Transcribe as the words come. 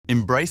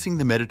Embracing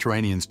the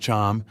Mediterranean's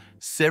charm,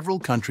 several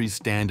countries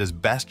stand as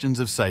bastions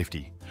of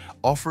safety,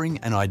 offering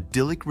an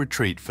idyllic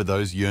retreat for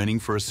those yearning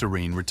for a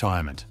serene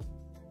retirement.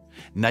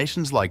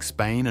 Nations like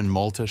Spain and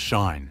Malta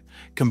shine,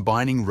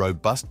 combining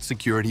robust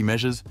security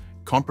measures,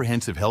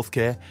 comprehensive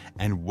healthcare,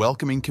 and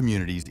welcoming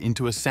communities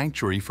into a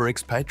sanctuary for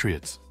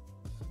expatriates.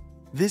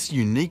 This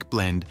unique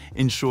blend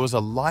ensures a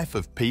life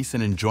of peace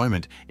and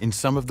enjoyment in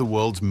some of the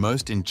world's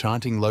most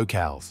enchanting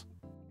locales.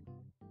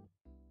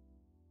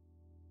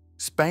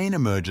 Spain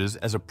emerges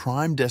as a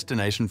prime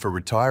destination for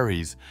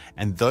retirees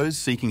and those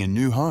seeking a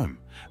new home,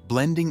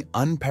 blending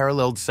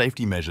unparalleled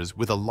safety measures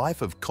with a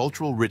life of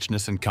cultural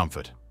richness and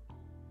comfort.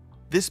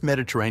 This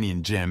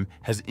Mediterranean gem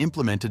has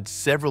implemented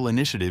several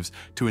initiatives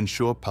to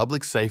ensure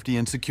public safety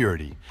and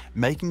security,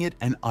 making it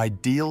an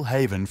ideal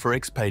haven for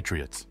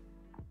expatriates.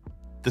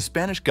 The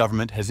Spanish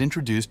government has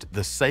introduced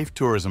the Safe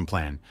Tourism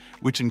Plan,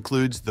 which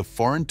includes the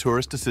Foreign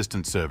Tourist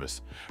Assistance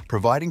Service,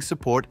 providing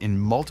support in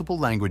multiple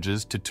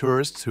languages to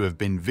tourists who have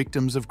been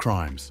victims of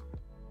crimes.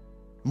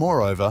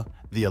 Moreover,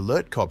 the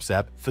Alert Cops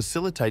app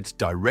facilitates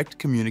direct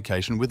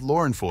communication with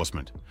law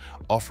enforcement,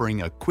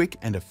 offering a quick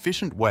and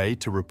efficient way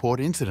to report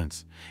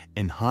incidents,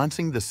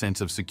 enhancing the sense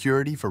of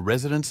security for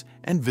residents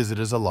and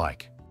visitors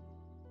alike.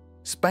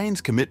 Spain's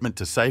commitment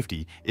to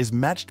safety is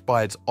matched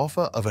by its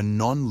offer of a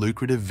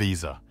non-lucrative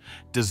visa,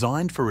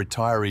 designed for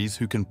retirees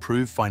who can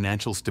prove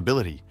financial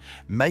stability,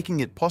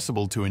 making it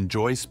possible to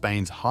enjoy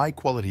Spain's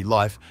high-quality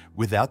life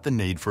without the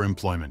need for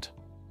employment.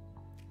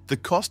 The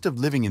cost of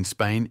living in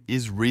Spain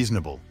is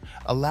reasonable,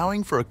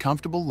 allowing for a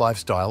comfortable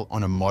lifestyle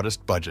on a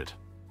modest budget.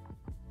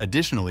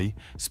 Additionally,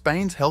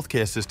 Spain's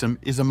healthcare system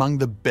is among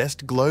the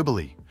best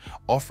globally,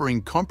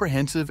 offering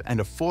comprehensive and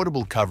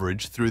affordable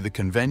coverage through the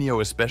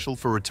Convenio Especial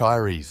for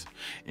retirees,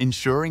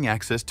 ensuring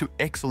access to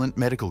excellent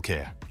medical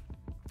care.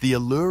 The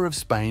allure of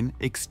Spain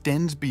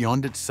extends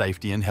beyond its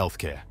safety and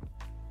healthcare.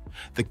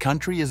 The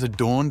country is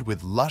adorned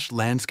with lush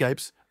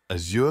landscapes,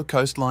 azure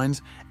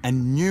coastlines,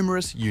 and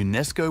numerous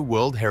UNESCO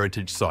World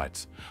Heritage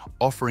sites,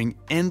 offering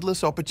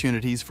endless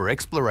opportunities for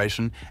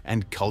exploration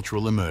and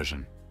cultural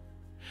immersion.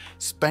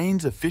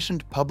 Spain's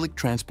efficient public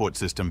transport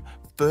system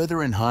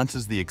further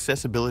enhances the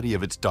accessibility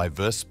of its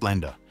diverse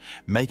splendor,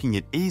 making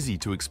it easy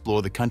to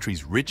explore the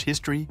country's rich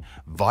history,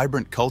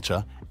 vibrant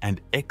culture,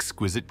 and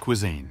exquisite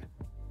cuisine.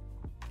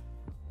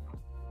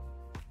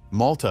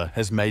 Malta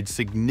has made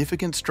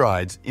significant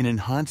strides in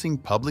enhancing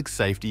public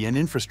safety and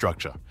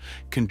infrastructure,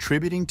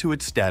 contributing to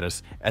its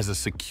status as a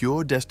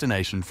secure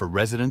destination for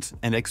residents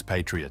and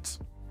expatriates.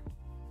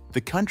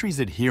 The country's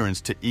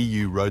adherence to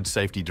EU road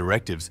safety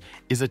directives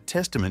is a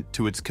testament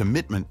to its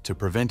commitment to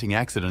preventing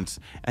accidents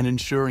and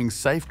ensuring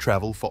safe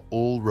travel for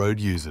all road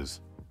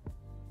users.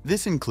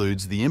 This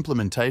includes the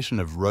implementation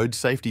of road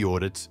safety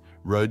audits,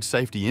 road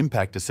safety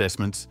impact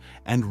assessments,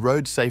 and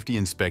road safety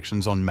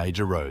inspections on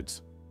major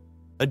roads.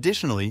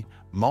 Additionally,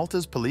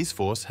 Malta's police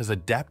force has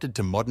adapted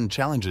to modern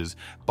challenges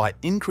by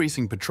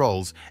increasing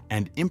patrols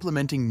and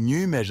implementing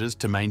new measures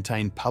to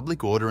maintain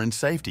public order and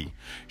safety,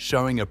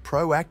 showing a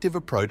proactive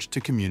approach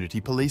to community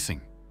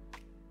policing.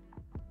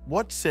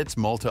 What sets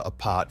Malta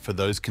apart for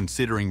those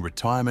considering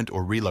retirement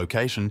or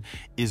relocation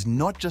is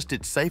not just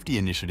its safety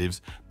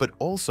initiatives, but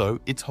also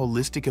its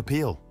holistic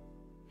appeal.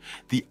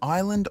 The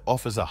island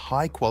offers a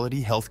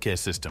high-quality healthcare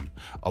system,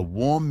 a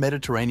warm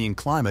Mediterranean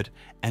climate,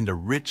 and a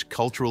rich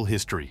cultural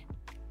history.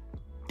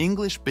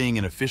 English being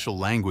an official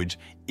language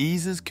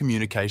eases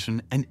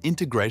communication and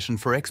integration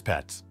for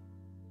expats.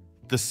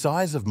 The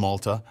size of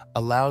Malta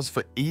allows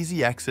for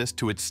easy access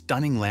to its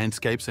stunning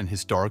landscapes and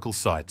historical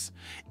sites,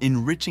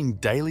 enriching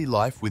daily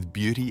life with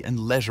beauty and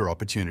leisure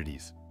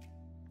opportunities.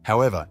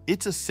 However,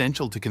 it's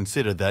essential to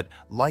consider that,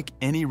 like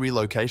any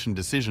relocation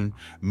decision,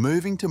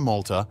 moving to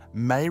Malta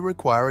may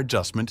require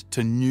adjustment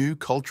to new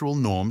cultural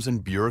norms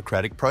and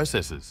bureaucratic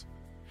processes.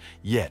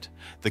 Yet,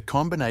 the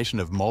combination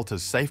of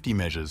Malta's safety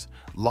measures,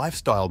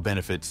 lifestyle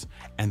benefits,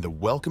 and the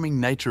welcoming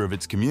nature of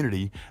its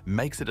community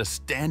makes it a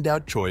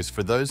standout choice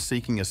for those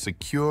seeking a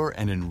secure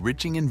and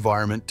enriching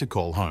environment to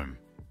call home.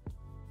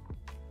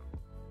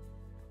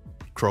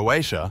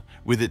 Croatia,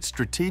 with its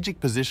strategic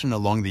position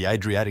along the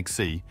Adriatic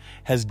Sea,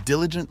 has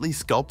diligently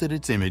sculpted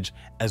its image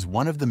as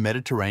one of the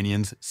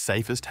Mediterranean's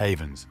safest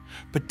havens,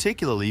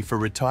 particularly for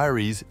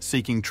retirees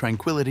seeking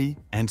tranquility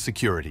and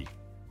security.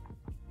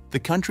 The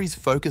country's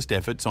focused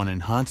efforts on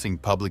enhancing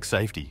public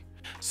safety,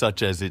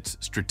 such as its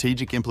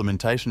strategic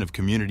implementation of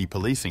community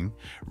policing,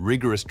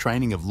 rigorous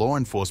training of law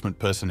enforcement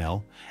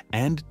personnel,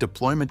 and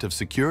deployment of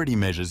security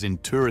measures in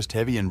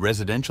tourist-heavy and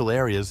residential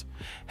areas,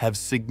 have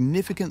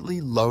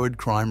significantly lowered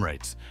crime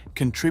rates,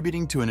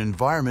 contributing to an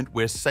environment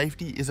where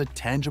safety is a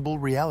tangible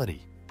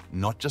reality,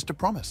 not just a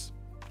promise.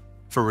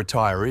 For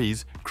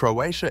retirees,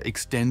 Croatia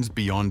extends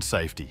beyond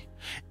safety.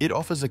 It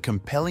offers a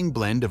compelling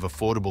blend of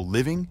affordable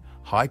living,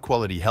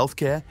 high-quality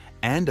healthcare,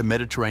 and a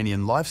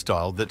Mediterranean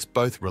lifestyle that's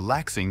both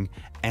relaxing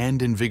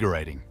and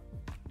invigorating.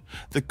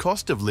 The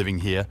cost of living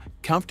here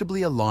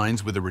comfortably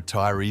aligns with a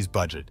retiree's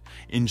budget,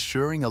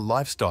 ensuring a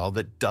lifestyle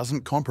that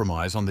doesn't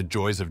compromise on the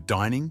joys of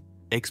dining,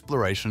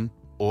 exploration,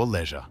 or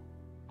leisure.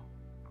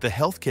 The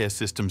healthcare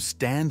system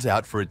stands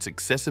out for its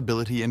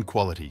accessibility and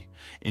quality,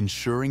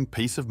 ensuring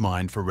peace of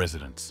mind for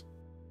residents.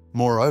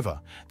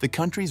 Moreover, the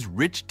country's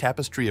rich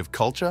tapestry of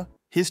culture,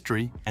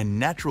 history, and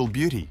natural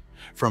beauty,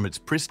 from its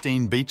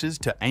pristine beaches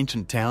to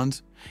ancient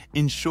towns,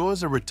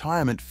 ensures a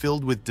retirement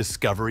filled with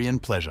discovery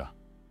and pleasure.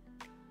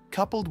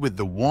 Coupled with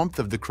the warmth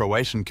of the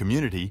Croatian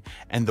community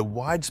and the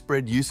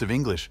widespread use of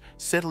English,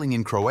 settling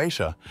in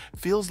Croatia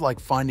feels like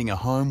finding a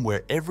home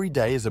where every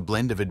day is a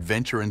blend of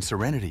adventure and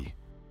serenity.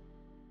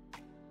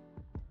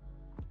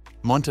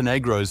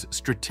 Montenegro's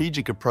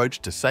strategic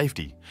approach to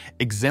safety,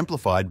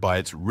 exemplified by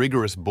its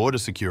rigorous border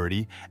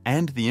security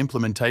and the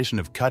implementation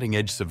of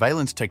cutting-edge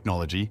surveillance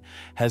technology,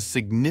 has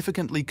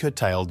significantly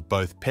curtailed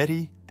both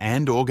petty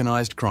and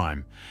organized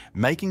crime,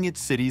 making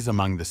its cities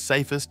among the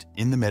safest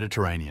in the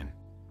Mediterranean.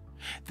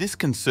 This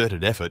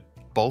concerted effort,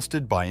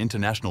 bolstered by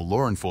international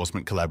law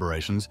enforcement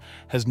collaborations,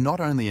 has not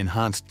only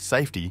enhanced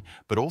safety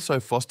but also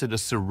fostered a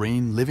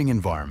serene living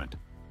environment.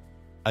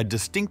 A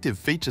distinctive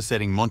feature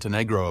setting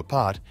Montenegro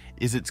apart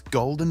is its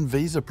Golden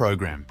Visa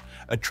program,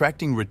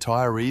 attracting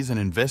retirees and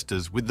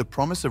investors with the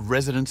promise of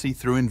residency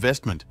through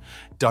investment,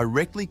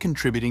 directly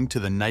contributing to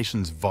the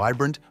nation's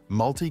vibrant,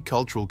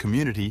 multicultural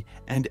community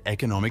and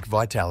economic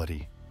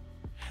vitality.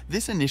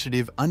 This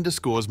initiative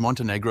underscores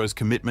Montenegro's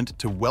commitment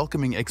to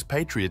welcoming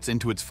expatriates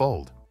into its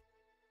fold.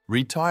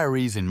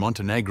 Retirees in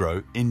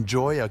Montenegro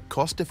enjoy a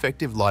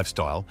cost-effective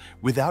lifestyle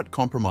without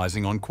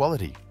compromising on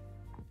quality.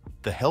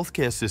 The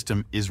healthcare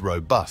system is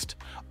robust,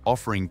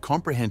 offering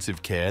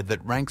comprehensive care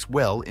that ranks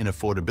well in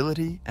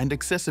affordability and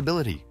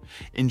accessibility,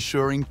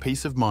 ensuring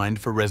peace of mind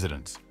for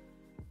residents.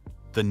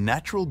 The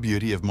natural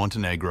beauty of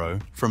Montenegro,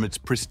 from its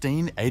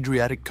pristine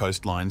Adriatic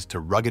coastlines to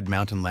rugged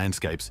mountain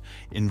landscapes,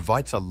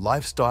 invites a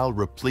lifestyle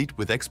replete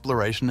with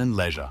exploration and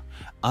leisure,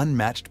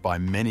 unmatched by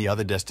many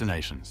other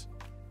destinations.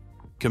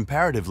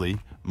 Comparatively,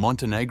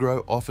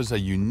 Montenegro offers a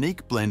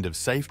unique blend of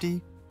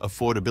safety,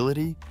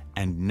 affordability,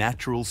 and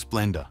natural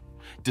splendor,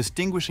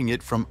 distinguishing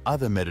it from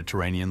other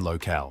Mediterranean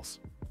locales.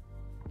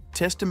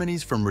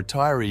 Testimonies from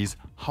retirees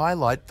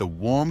highlight the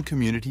warm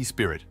community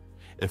spirit,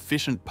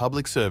 efficient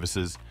public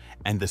services,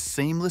 and the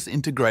seamless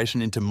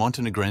integration into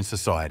Montenegrin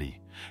society,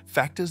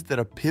 factors that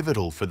are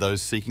pivotal for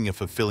those seeking a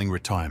fulfilling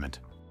retirement.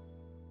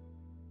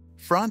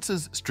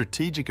 France's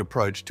strategic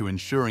approach to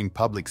ensuring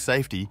public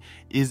safety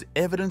is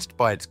evidenced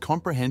by its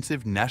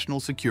comprehensive national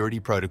security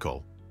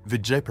protocol,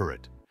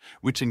 Vigiparit,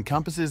 which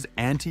encompasses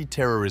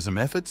anti-terrorism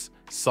efforts,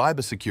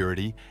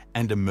 cybersecurity,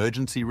 and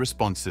emergency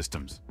response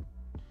systems.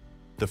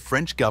 The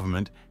French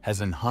government has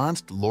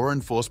enhanced law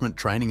enforcement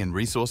training and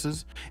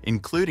resources,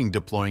 including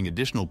deploying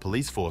additional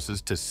police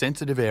forces to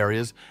sensitive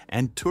areas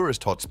and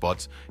tourist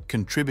hotspots,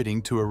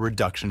 contributing to a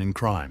reduction in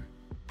crime.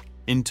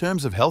 In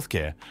terms of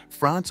healthcare,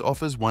 France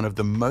offers one of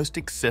the most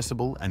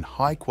accessible and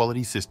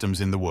high-quality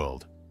systems in the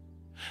world.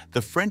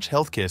 The French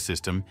healthcare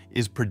system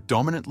is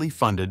predominantly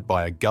funded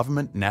by a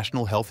government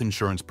national health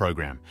insurance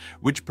program,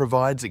 which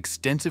provides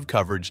extensive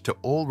coverage to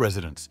all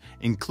residents,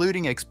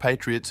 including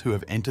expatriates who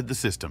have entered the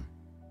system.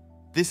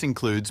 This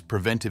includes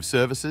preventive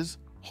services,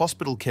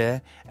 hospital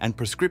care, and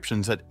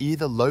prescriptions at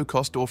either low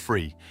cost or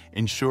free,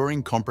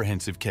 ensuring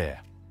comprehensive care.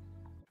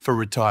 For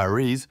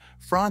retirees,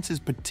 France is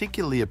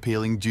particularly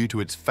appealing due to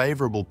its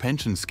favourable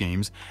pension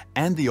schemes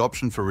and the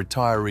option for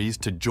retirees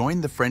to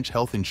join the French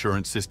health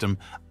insurance system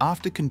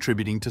after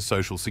contributing to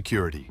Social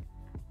Security.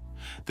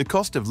 The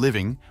cost of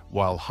living,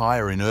 while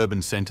higher in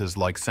urban centres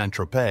like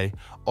Saint-Tropez,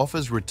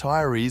 offers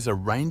retirees a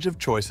range of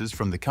choices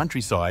from the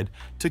countryside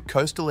to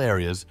coastal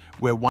areas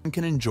where one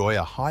can enjoy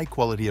a high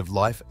quality of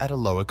life at a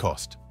lower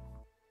cost.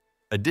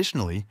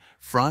 Additionally,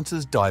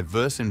 France's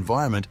diverse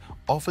environment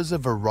offers a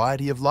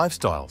variety of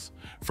lifestyles,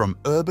 from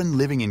urban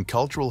living in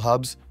cultural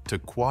hubs to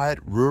quiet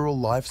rural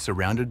life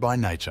surrounded by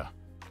nature.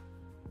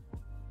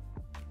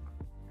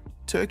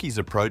 Turkey's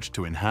approach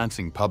to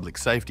enhancing public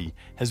safety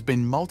has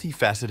been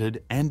multifaceted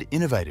and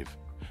innovative,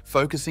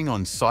 focusing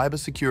on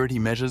cybersecurity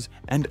measures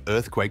and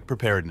earthquake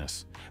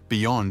preparedness,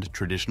 beyond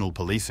traditional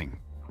policing.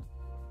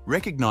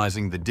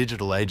 Recognizing the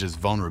digital age's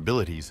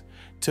vulnerabilities,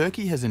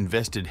 Turkey has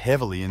invested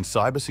heavily in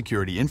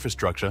cybersecurity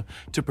infrastructure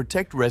to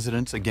protect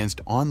residents against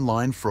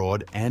online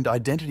fraud and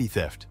identity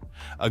theft,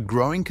 a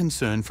growing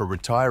concern for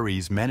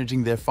retirees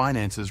managing their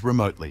finances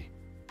remotely.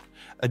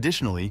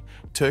 Additionally,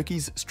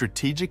 Turkey's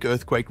strategic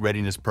earthquake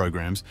readiness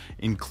programs,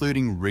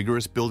 including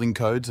rigorous building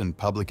codes and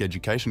public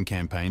education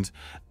campaigns,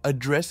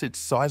 address its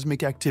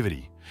seismic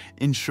activity,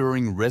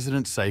 ensuring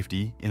resident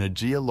safety in a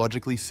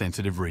geologically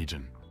sensitive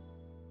region.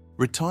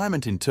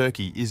 Retirement in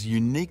Turkey is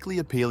uniquely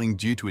appealing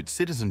due to its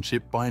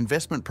citizenship by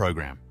investment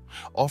program,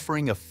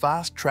 offering a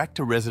fast track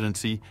to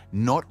residency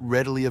not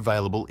readily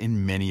available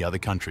in many other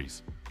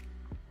countries.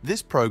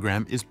 This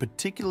program is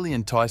particularly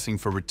enticing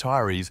for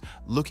retirees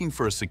looking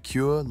for a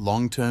secure,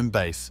 long-term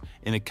base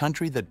in a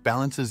country that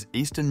balances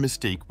Eastern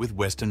mystique with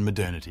Western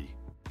modernity.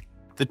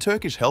 The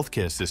Turkish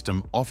healthcare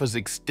system offers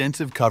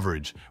extensive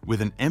coverage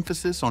with an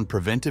emphasis on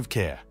preventive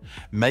care,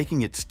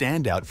 making it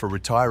stand out for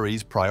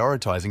retirees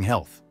prioritizing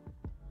health.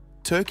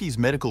 Turkey's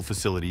medical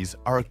facilities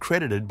are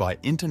accredited by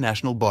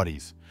international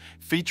bodies,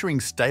 featuring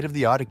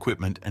state-of-the-art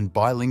equipment and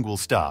bilingual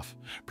staff,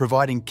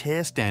 providing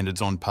care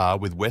standards on par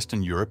with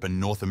Western Europe and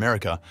North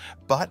America,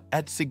 but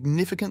at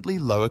significantly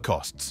lower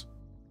costs.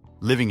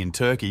 Living in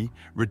Turkey,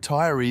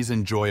 retirees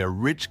enjoy a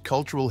rich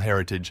cultural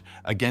heritage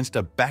against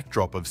a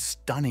backdrop of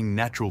stunning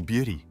natural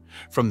beauty,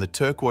 from the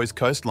turquoise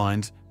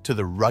coastlines to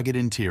the rugged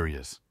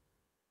interiors.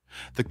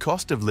 The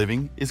cost of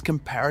living is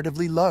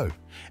comparatively low,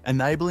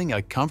 enabling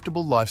a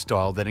comfortable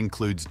lifestyle that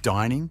includes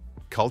dining,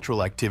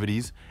 cultural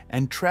activities,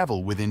 and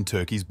travel within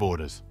Turkey's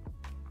borders.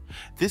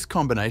 This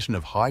combination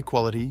of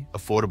high-quality,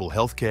 affordable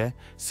healthcare,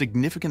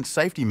 significant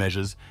safety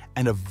measures,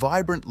 and a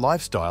vibrant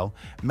lifestyle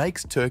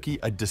makes Turkey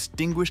a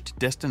distinguished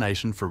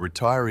destination for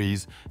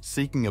retirees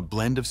seeking a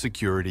blend of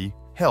security,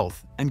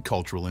 health, and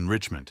cultural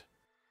enrichment.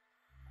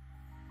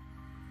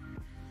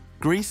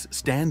 Greece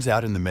stands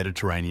out in the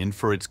Mediterranean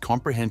for its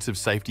comprehensive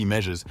safety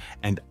measures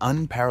and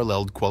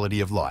unparalleled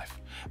quality of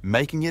life,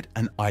 making it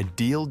an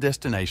ideal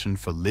destination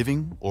for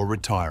living or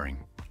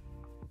retiring.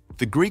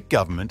 The Greek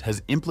government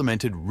has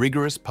implemented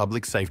rigorous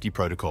public safety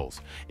protocols,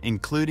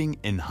 including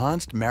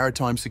enhanced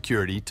maritime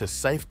security to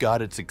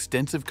safeguard its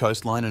extensive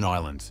coastline and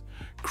islands,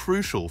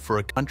 crucial for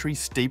a country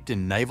steeped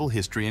in naval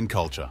history and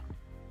culture.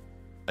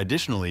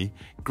 Additionally,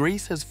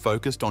 Greece has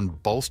focused on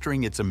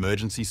bolstering its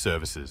emergency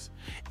services,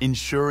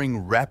 ensuring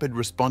rapid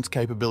response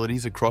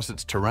capabilities across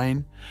its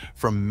terrain,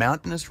 from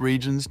mountainous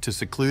regions to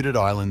secluded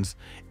islands,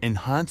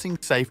 enhancing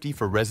safety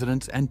for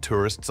residents and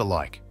tourists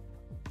alike.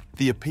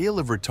 The appeal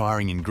of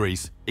retiring in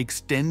Greece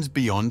extends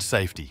beyond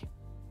safety.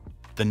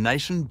 The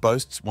nation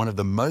boasts one of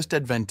the most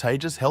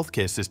advantageous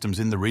healthcare systems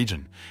in the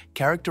region,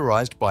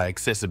 characterized by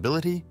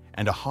accessibility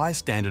and a high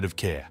standard of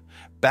care,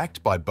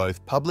 backed by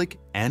both public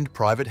and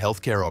private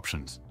healthcare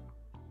options.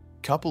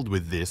 Coupled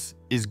with this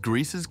is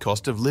Greece's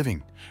cost of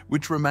living,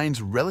 which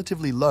remains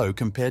relatively low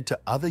compared to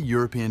other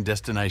European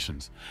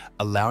destinations,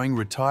 allowing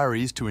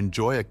retirees to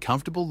enjoy a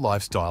comfortable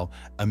lifestyle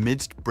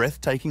amidst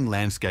breathtaking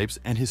landscapes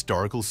and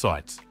historical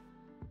sites.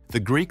 The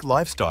Greek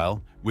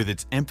lifestyle, with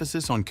its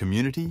emphasis on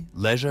community,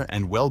 leisure,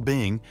 and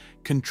well-being,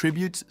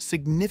 contributes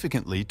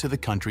significantly to the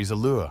country's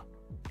allure.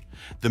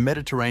 The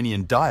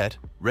Mediterranean diet,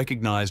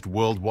 recognized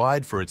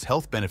worldwide for its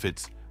health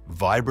benefits,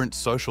 vibrant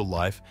social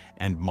life,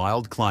 and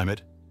mild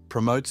climate,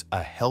 promotes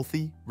a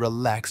healthy,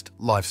 relaxed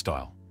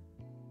lifestyle.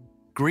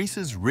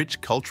 Greece's rich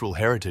cultural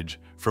heritage,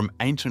 from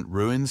ancient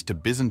ruins to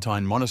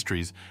Byzantine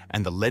monasteries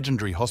and the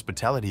legendary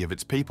hospitality of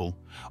its people,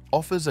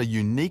 offers a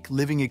unique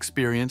living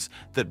experience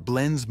that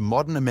blends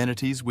modern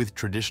amenities with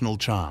traditional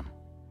charm.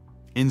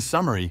 In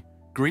summary,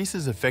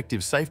 Greece's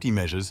effective safety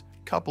measures,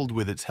 coupled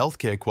with its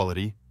healthcare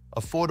quality,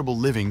 affordable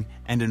living,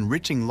 and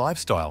enriching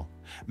lifestyle,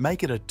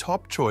 make it a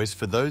top choice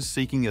for those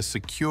seeking a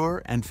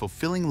secure and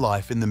fulfilling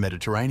life in the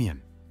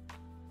Mediterranean.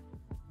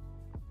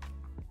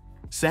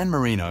 San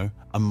Marino,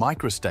 a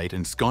microstate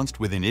ensconced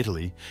within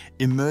Italy,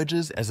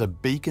 emerges as a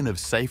beacon of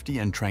safety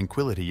and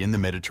tranquility in the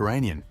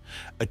Mediterranean,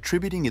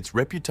 attributing its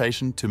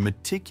reputation to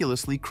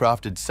meticulously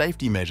crafted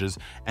safety measures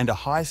and a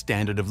high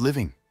standard of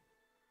living.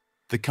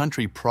 The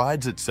country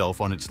prides itself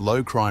on its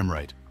low crime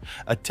rate,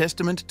 a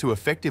testament to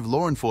effective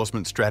law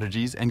enforcement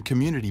strategies and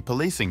community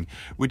policing,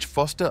 which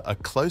foster a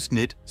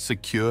close-knit,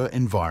 secure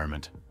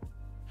environment.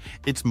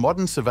 Its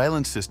modern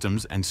surveillance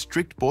systems and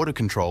strict border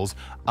controls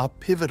are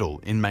pivotal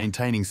in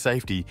maintaining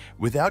safety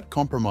without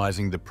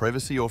compromising the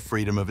privacy or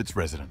freedom of its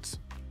residents.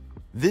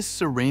 This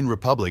serene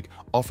republic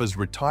offers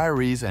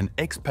retirees and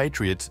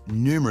expatriates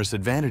numerous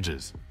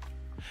advantages.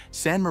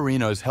 San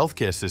Marino's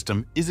healthcare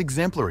system is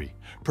exemplary,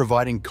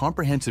 providing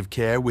comprehensive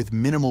care with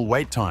minimal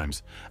wait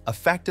times, a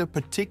factor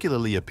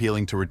particularly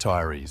appealing to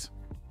retirees.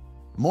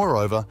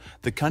 Moreover,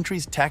 the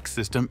country's tax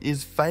system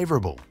is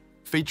favorable,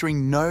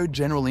 featuring no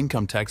general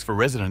income tax for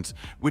residents,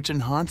 which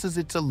enhances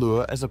its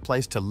allure as a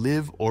place to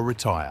live or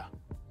retire.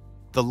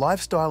 The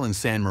lifestyle in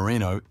San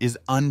Marino is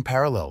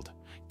unparalleled,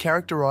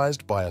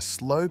 characterized by a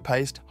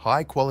slow-paced,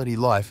 high-quality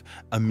life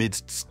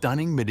amidst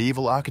stunning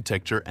medieval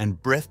architecture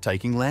and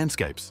breathtaking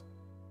landscapes.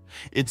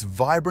 Its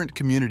vibrant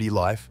community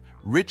life,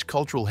 rich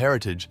cultural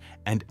heritage,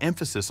 and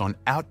emphasis on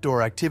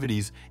outdoor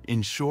activities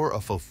ensure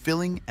a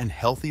fulfilling and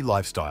healthy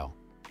lifestyle.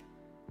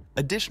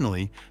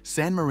 Additionally,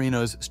 San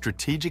Marino's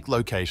strategic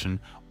location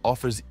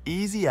offers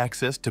easy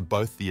access to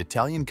both the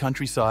Italian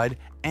countryside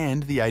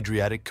and the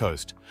Adriatic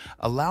coast,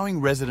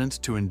 allowing residents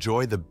to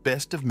enjoy the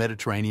best of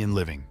Mediterranean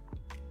living.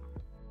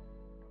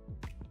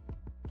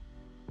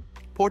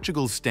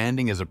 Portugal's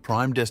standing as a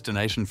prime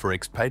destination for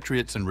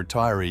expatriates and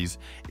retirees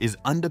is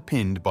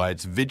underpinned by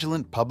its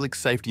vigilant public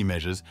safety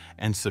measures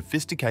and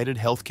sophisticated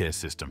healthcare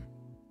system.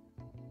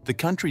 The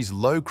country's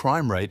low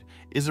crime rate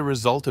is a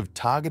result of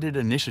targeted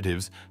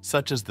initiatives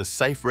such as the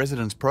Safe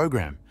Residence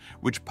Program,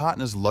 which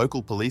partners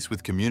local police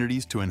with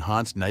communities to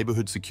enhance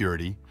neighborhood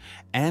security,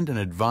 and an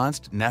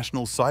advanced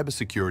national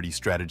cybersecurity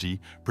strategy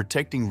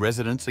protecting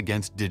residents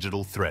against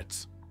digital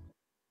threats.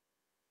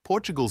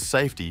 Portugal's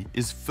safety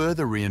is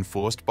further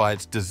reinforced by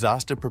its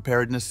disaster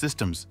preparedness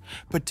systems,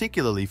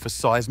 particularly for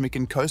seismic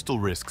and coastal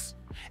risks,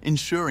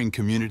 ensuring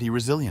community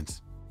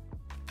resilience.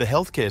 The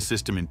healthcare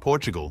system in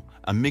Portugal,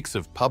 a mix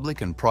of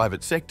public and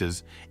private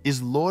sectors,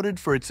 is lauded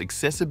for its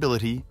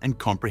accessibility and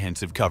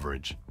comprehensive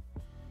coverage.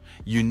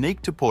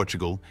 Unique to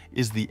Portugal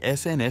is the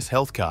SNS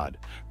Health Card,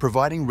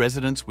 providing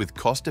residents with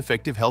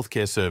cost-effective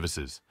healthcare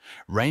services,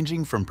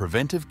 ranging from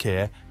preventive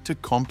care to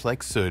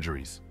complex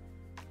surgeries.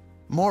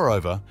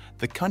 Moreover,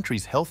 the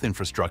country's health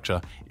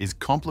infrastructure is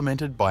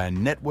complemented by a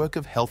network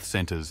of health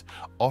centres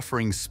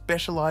offering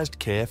specialised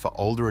care for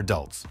older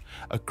adults,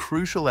 a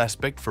crucial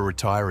aspect for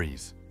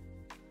retirees.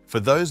 For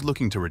those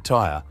looking to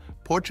retire,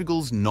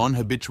 Portugal's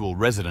non-habitual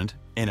resident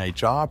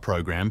 (NHR)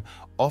 program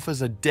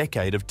offers a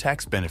decade of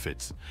tax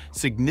benefits,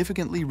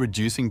 significantly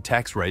reducing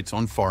tax rates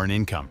on foreign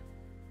income.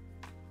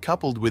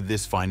 Coupled with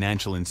this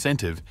financial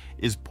incentive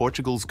is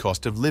Portugal's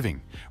cost of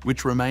living,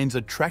 which remains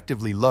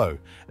attractively low,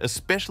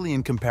 especially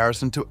in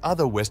comparison to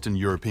other Western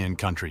European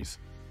countries.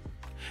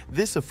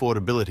 This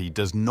affordability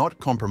does not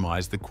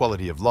compromise the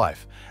quality of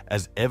life,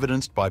 as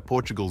evidenced by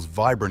Portugal's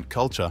vibrant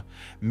culture,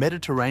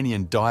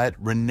 Mediterranean diet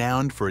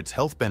renowned for its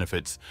health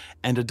benefits,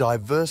 and a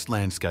diverse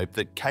landscape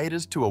that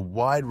caters to a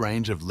wide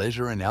range of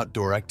leisure and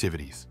outdoor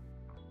activities.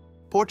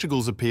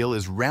 Portugal's appeal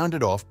is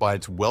rounded off by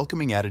its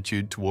welcoming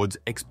attitude towards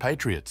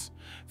expatriates,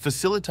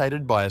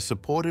 facilitated by a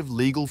supportive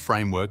legal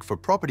framework for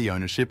property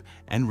ownership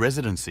and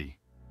residency.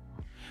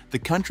 The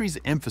country's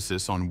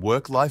emphasis on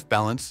work-life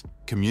balance,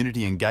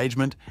 community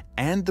engagement,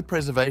 and the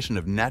preservation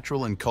of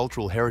natural and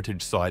cultural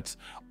heritage sites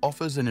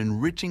offers an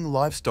enriching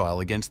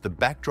lifestyle against the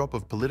backdrop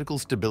of political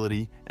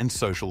stability and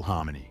social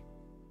harmony.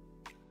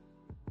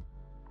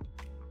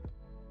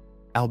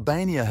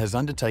 Albania has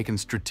undertaken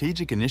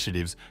strategic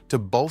initiatives to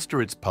bolster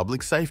its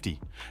public safety,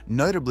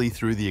 notably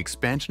through the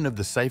expansion of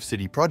the Safe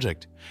City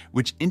project,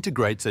 which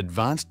integrates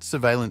advanced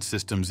surveillance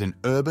systems in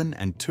urban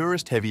and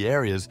tourist-heavy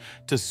areas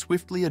to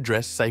swiftly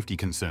address safety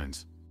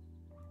concerns.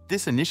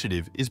 This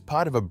initiative is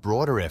part of a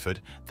broader effort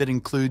that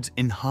includes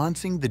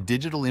enhancing the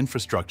digital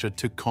infrastructure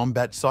to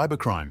combat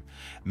cybercrime,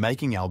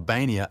 making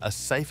Albania a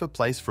safer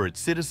place for its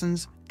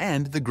citizens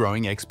and the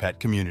growing expat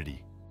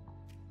community.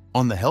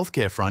 On the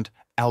healthcare front,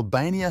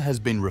 Albania has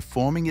been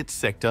reforming its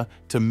sector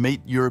to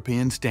meet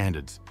European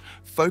standards,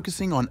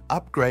 focusing on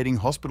upgrading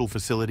hospital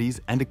facilities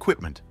and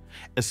equipment,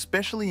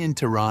 especially in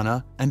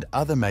Tirana and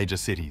other major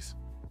cities.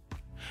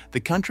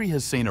 The country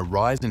has seen a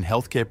rise in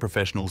healthcare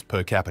professionals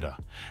per capita,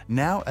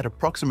 now at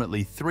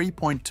approximately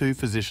 3.2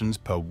 physicians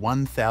per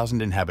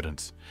 1,000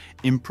 inhabitants,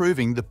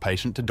 improving the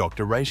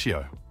patient-to-doctor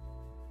ratio.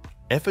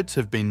 Efforts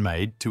have been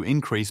made to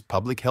increase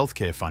public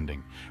healthcare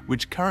funding,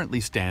 which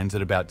currently stands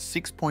at about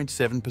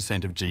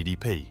 6.7% of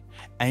GDP,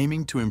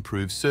 aiming to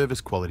improve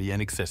service quality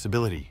and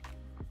accessibility.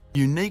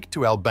 Unique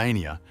to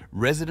Albania,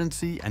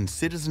 residency and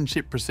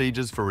citizenship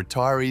procedures for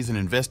retirees and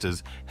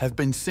investors have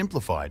been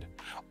simplified,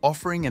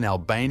 offering an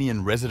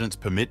Albanian residence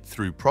permit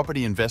through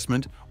property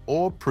investment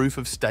or proof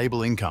of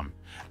stable income,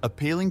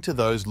 appealing to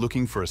those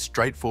looking for a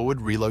straightforward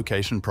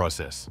relocation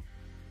process.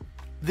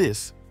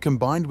 This,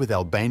 combined with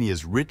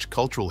Albania's rich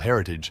cultural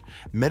heritage,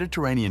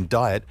 Mediterranean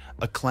diet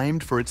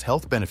acclaimed for its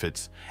health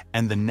benefits,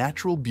 and the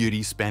natural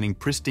beauty spanning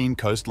pristine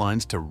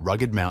coastlines to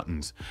rugged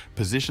mountains,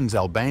 positions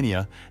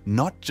Albania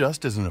not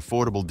just as an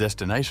affordable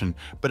destination,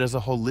 but as a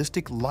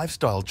holistic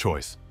lifestyle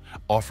choice,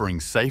 offering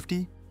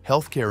safety,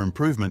 healthcare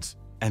improvements,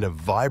 and a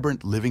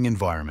vibrant living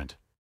environment.